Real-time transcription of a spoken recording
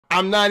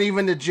I'm not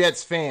even a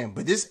Jets fan,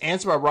 but this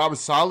answer by Robert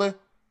Saleh,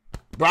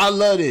 bro, I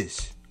love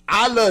this.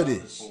 I love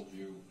this. Told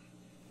you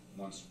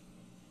once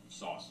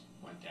Sauce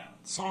went down.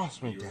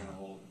 Sauce went you were down. going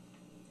to hold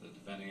the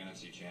defending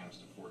NFC champs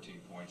to 14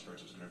 points.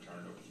 Hurts was going to turn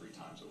it over 3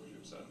 times. What would you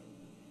have said?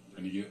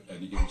 Any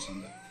given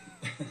Sunday.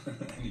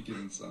 Any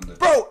given Sunday.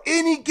 Bro,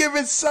 any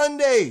given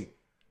Sunday.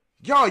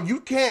 Y'all,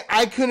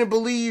 I couldn't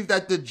believe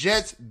that the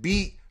Jets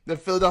beat the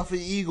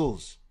Philadelphia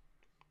Eagles.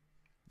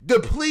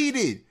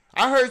 Depleted.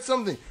 I heard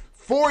something.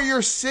 4 of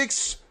your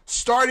 6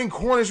 starting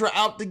corners were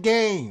out the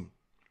game.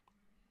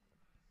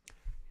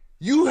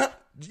 Jalen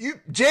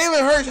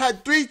Hurts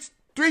had three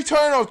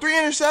turnovers, 3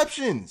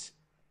 interceptions.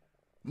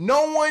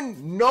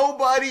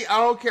 Nobody, I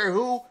don't care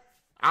who,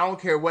 I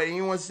don't care what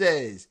anyone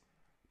says.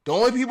 The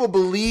only people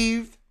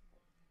believed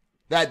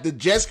that the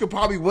Jets could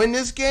probably win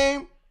this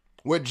game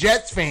were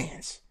Jets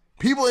fans.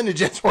 People in the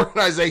Jets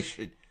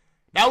organization.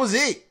 That was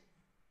it.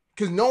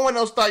 Because no one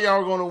else thought y'all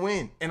were going to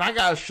win. And I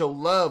got to show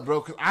love,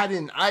 bro, because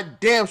I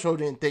damn sure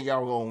didn't think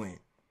y'all were going to win.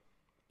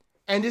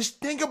 And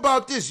just think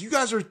about this. You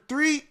guys are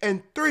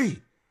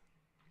 3-3.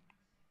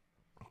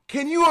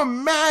 Can you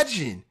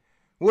imagine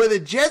where the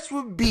Jets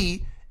would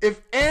be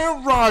if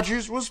Aaron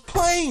Rodgers was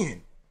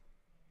playing?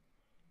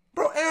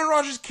 Bro, Aaron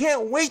Rodgers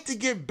can't wait to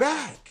get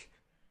back.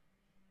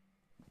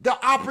 The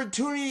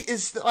opportunity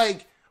is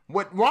like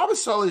what Robert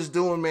Saleh is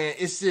doing, man.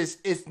 It's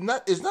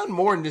nothing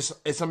more than this.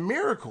 It's a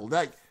miracle.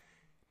 Like,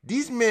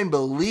 these men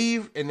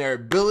believe in their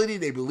ability.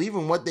 They believe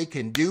in what they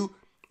can do.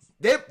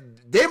 They're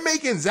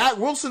making Zach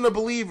Wilson a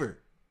believer.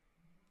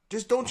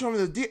 Just don't turn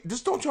over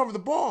the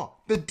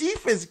ball. The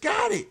defense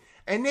got it,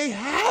 and they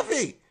have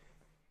it.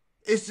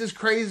 It's just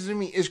crazy to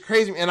me. It's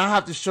crazy, and I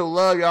have to show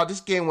love, y'all.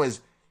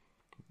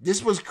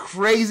 This was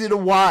crazy to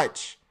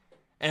watch,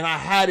 and I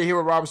had to hear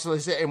what Robert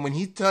Saleh said. And when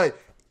he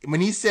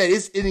said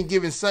it's any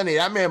given Sunday,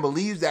 that man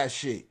believes that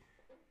shit.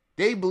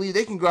 They believe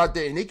they can go out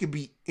there and they can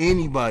beat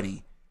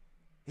anybody.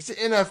 It's the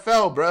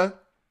NFL, bruh.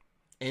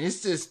 And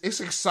it's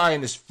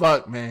exciting as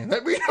fuck, man.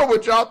 Let me know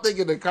what y'all think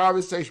in the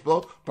comment section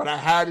below. But I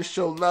had to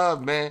show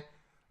love, man.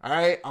 All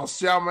right, I'll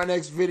see y'all in my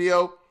next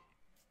video.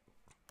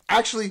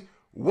 Actually,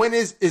 when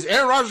is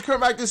Aaron Rodgers coming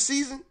back this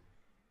season?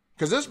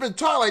 Because there's been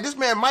talk like this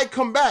man might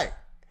come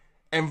back.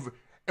 And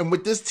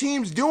what this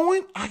team's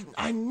doing,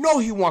 I know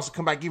he wants to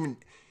come back even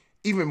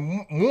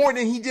more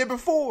than he did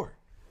before.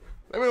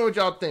 Let me know what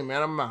y'all think,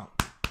 man. I'm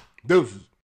out. Deuces.